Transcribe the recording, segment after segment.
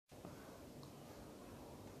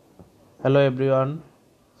Hello everyone,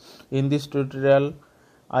 in this tutorial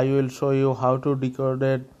I will show you how to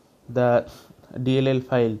decode the DLL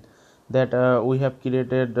file that we have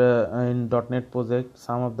created in .NET project.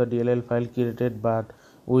 Some of the DLL file created, but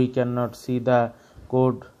we cannot see the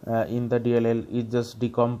code in the DLL. It just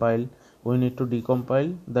decompiled. We need to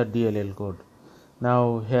decompile the DLL code.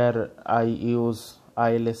 Now here I use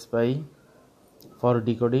ILSpy for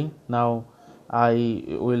decoding. Now I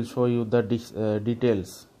will show you the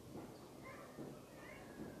details.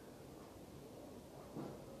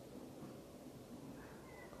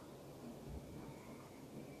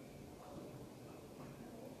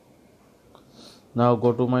 Now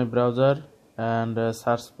go to my browser and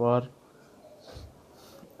search for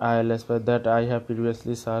ILSpy that I have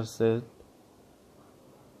previously searched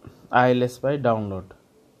ILSpy download.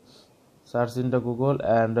 Search in the Google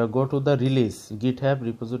and go to the release GitHub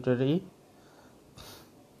repository.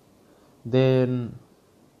 Then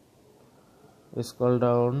scroll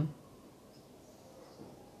down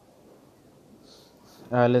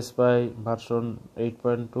ILSpy version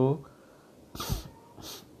 8.2.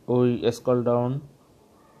 We scroll down.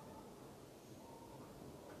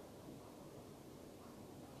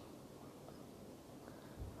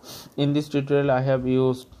 In this tutorial I have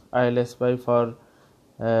used ILSpy for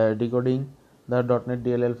decoding the .NET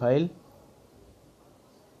DLL file.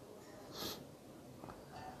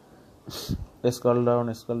 Scroll down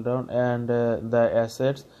and the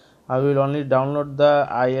assets. I will only download the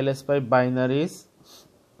ILSpy binaries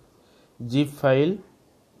zip file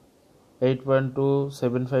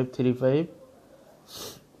 8.27535.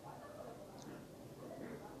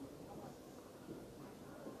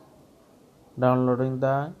 Downloading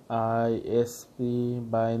the ILSpy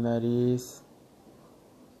binaries.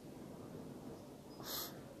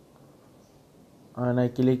 When I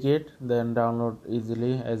click it, then download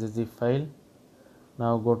easily as a zip file.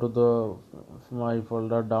 Now go to my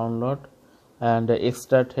folder download and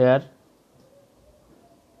extract here.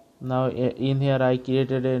 Now in here I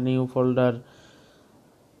created a new folder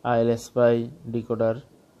ILSpy decoder.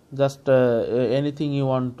 Just anything you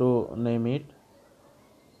want to name it.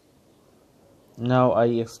 Now I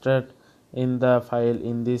extract in the file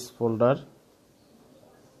in this folder.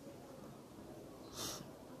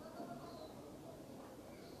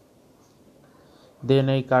 Then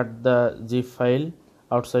I cut the zip file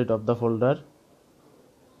outside of the folder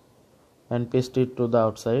and paste it to the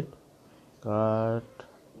outside. Cut.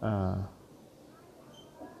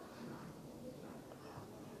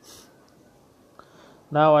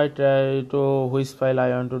 Now I try to which file I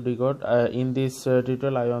want to decode. In this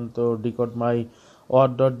tutorial I want to decode my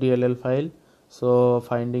or.dll file. So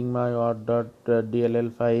finding my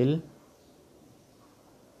or.dll file.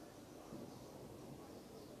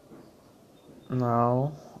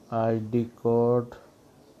 Now I decode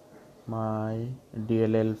my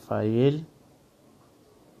DLL file.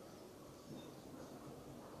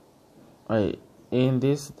 In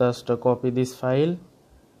this just copy this file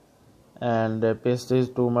and paste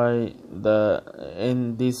it to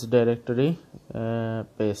in this directory.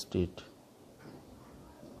 Paste it.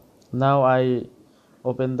 Now I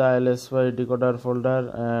open the ILSpy decoder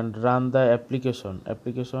folder and run the application.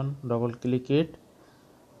 Double click it.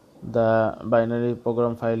 The binary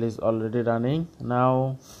program file is already running.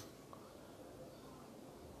 Now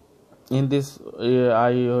in this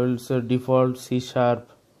I also default C#.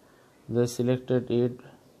 Just selected it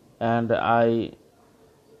and I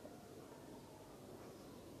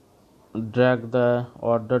drag the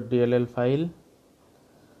or.dll file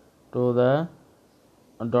to the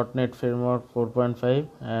 .NET Framework 4.5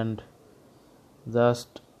 and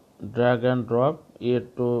just drag and drop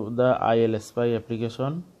it to the ILSpy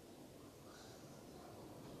application.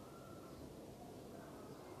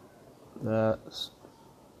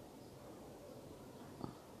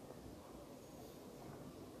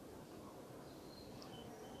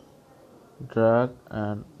 Drag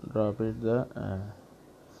and drop it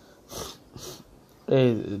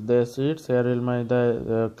that's it. Here will my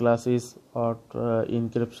the class is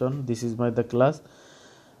encryption. This is the class.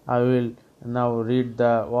 I will now read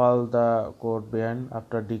all the code behind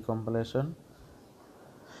after decompilation.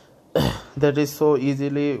 That is so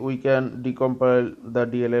easily we can decompile the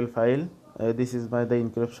DLL file. This is the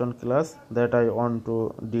encryption class that I want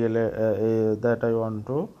to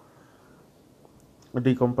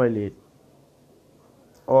decompile it.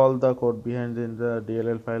 All the code behind in the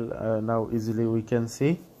DLL file now easily we can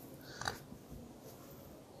see.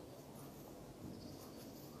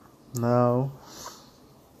 Now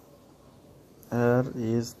here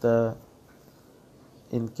is the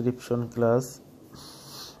encryption class.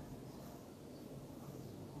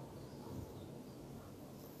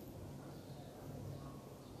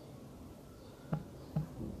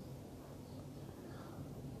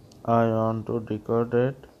 I want to decode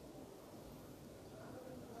it.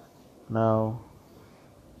 Now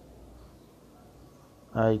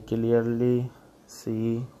I clearly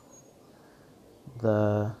see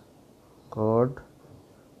the code.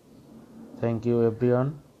 Thank you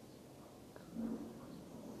everyone.